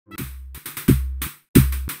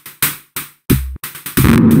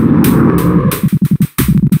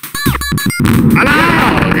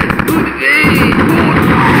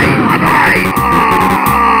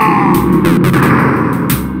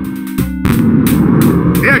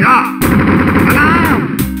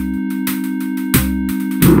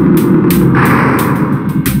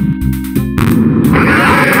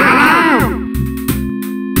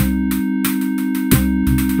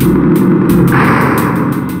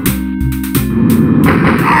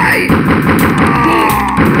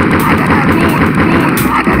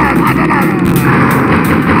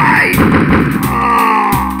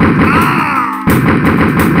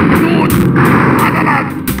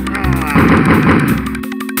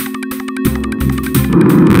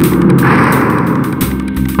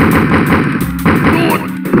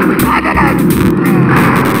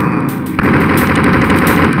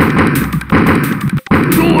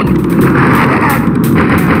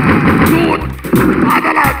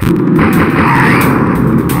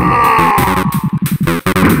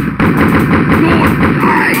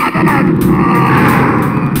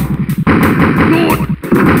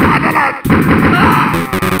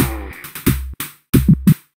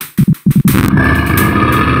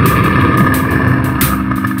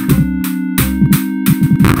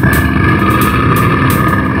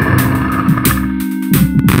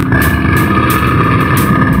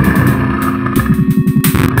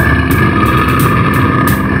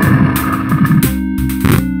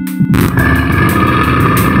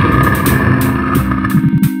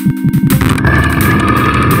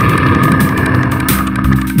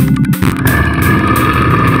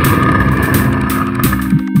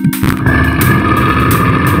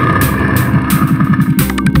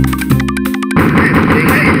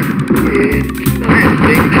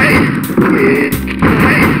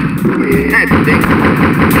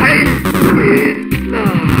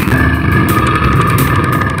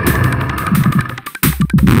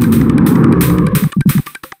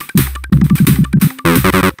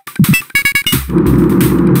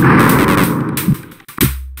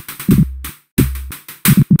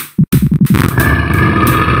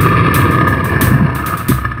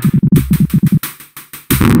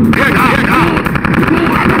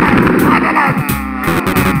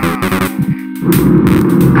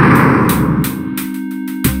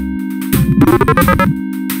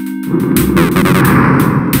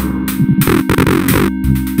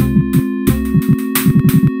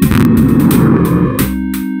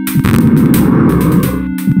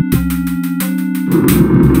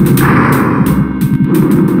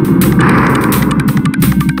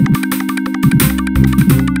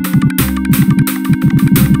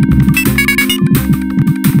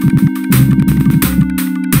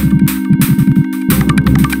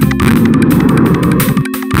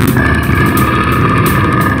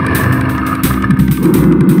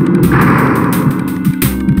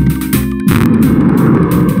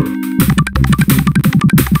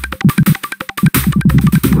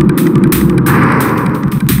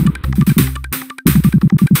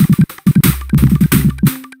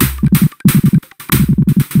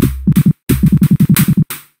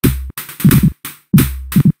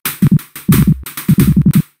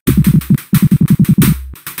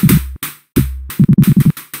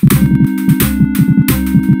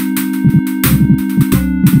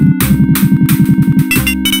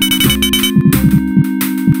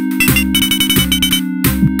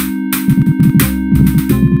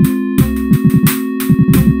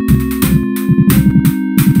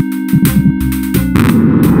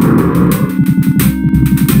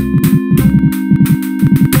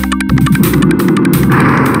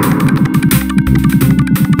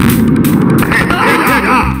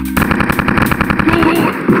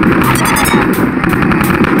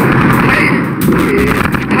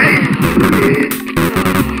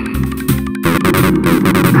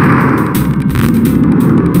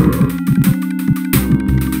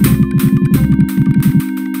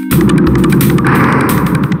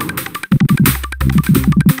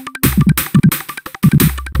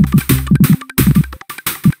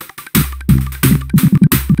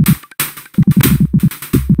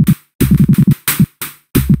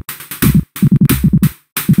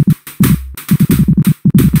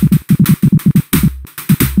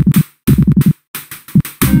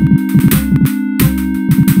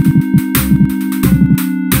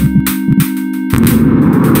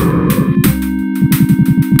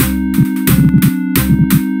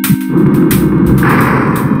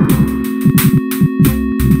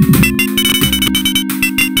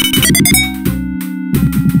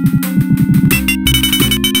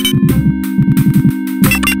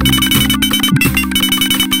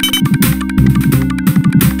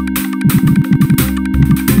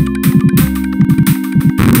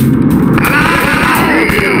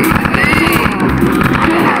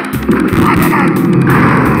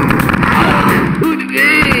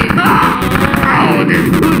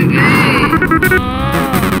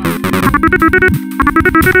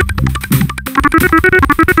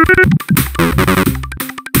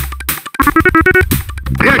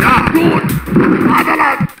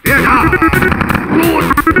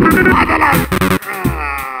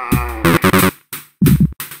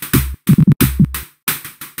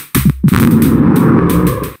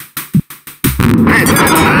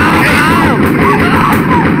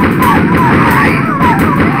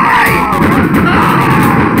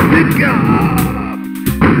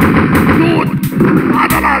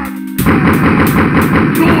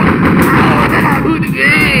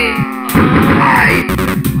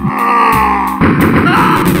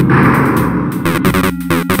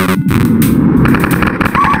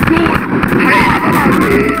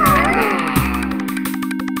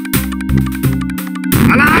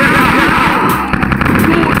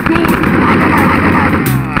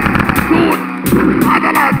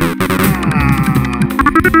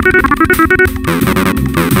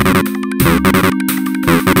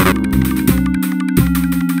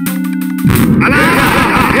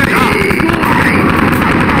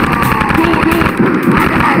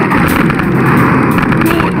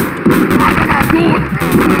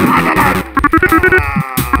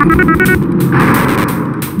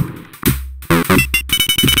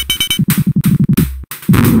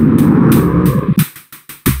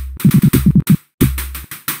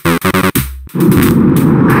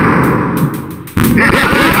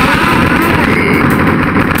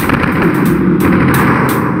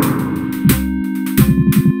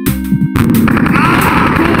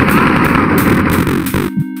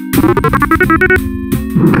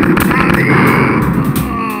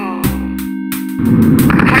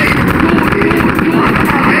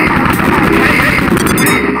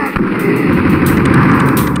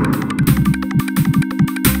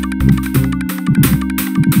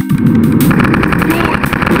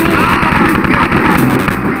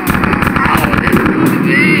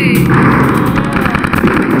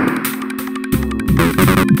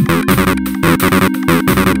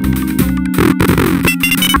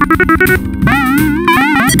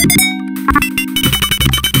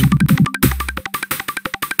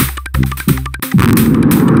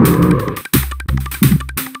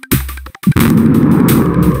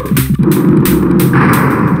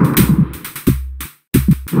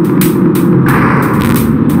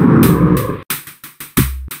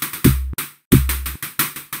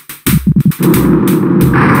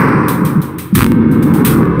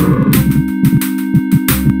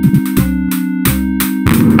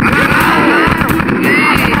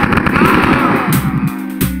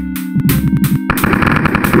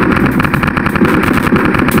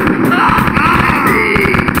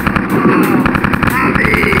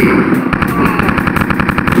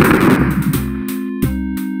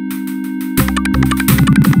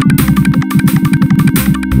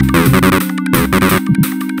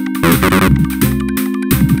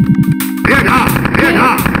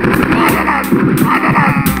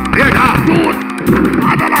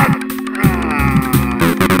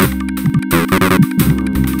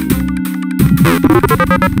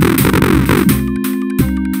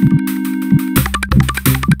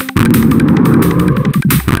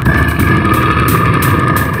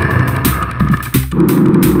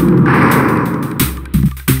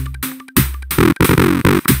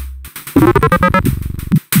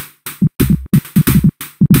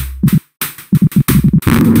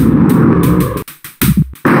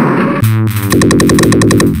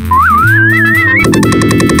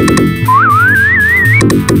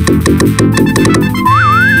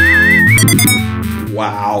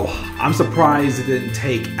I'm surprised it didn't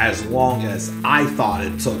take as long as I thought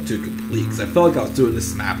it took to complete, because I felt like I was doing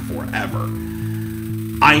this map forever.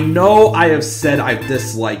 I know I have said I've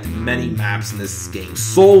disliked many maps in this game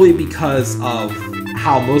solely because of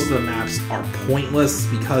how most of the maps are pointless,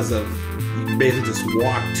 because of you can basically just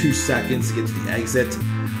walk 2 seconds to get to the exit.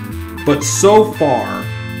 But so far,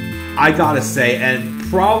 I gotta say, and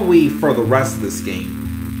probably for the rest of this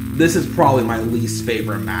game, this is probably my least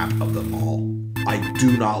favorite map of them all. I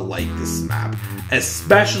do not like this map,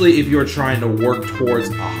 especially if you're trying to work towards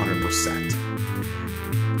 100%.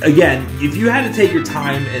 Again, if you had to take your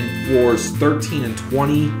time in floors 13 and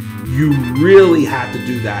 20, you really have to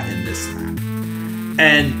do that in this map.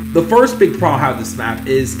 And the first big problem I have with this map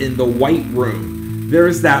is in the white room. There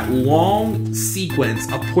is that long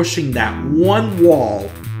sequence of pushing that one wall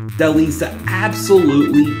that leads to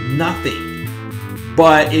absolutely nothing.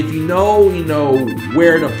 But if you know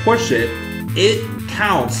where to push it, it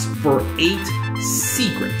counts for 8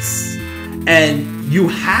 secrets. And you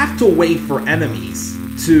have to wait for enemies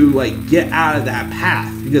to get out of that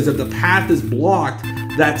path, because if the path is blocked,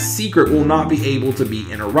 that secret will not be able to be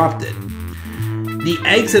interrupted. The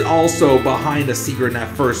exit also behind a secret in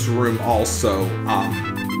that first room also,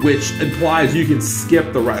 which implies you can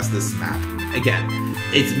skip the rest of this map. Again,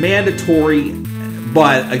 it's mandatory,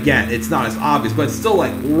 but again, it's not as obvious, but it's still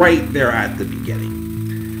right there at the beginning.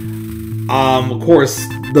 Of course,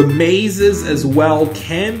 the mazes as well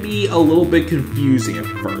can be a little bit confusing at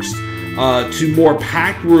first. To more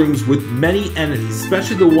packed rooms with many enemies,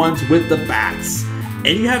 especially the ones with the bats.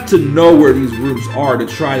 and you have to know where these rooms are to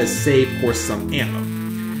try to save, of course, some ammo.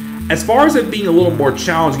 As far as it being a little more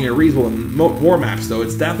challenging and reasonable than more maps, though,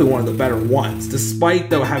 it's definitely one of the better ones, despite,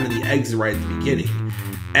 though, having the exit right at the beginning,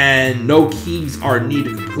 and no keys are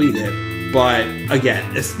needed to complete it. But,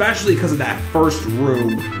 again, especially because of that first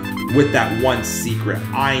room with that one secret,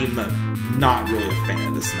 I'm not really a fan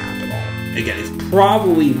of this map at all. Again, it's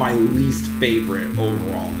probably my least favorite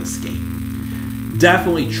overall in this game.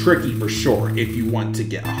 Definitely tricky for sure if you want to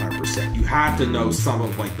get 100%. You have to know some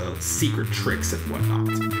of like the secret tricks and whatnot.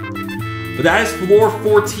 But that is floor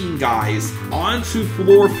 14, guys. On to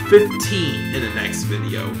floor 15 in the next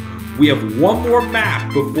video. We have one more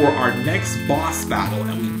map before our next boss battle,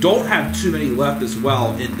 and we don't have too many left as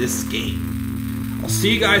well in this game. I'll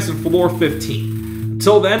see you guys in floor 15.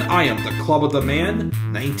 Until then, I am the Club of the Man,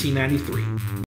 1993.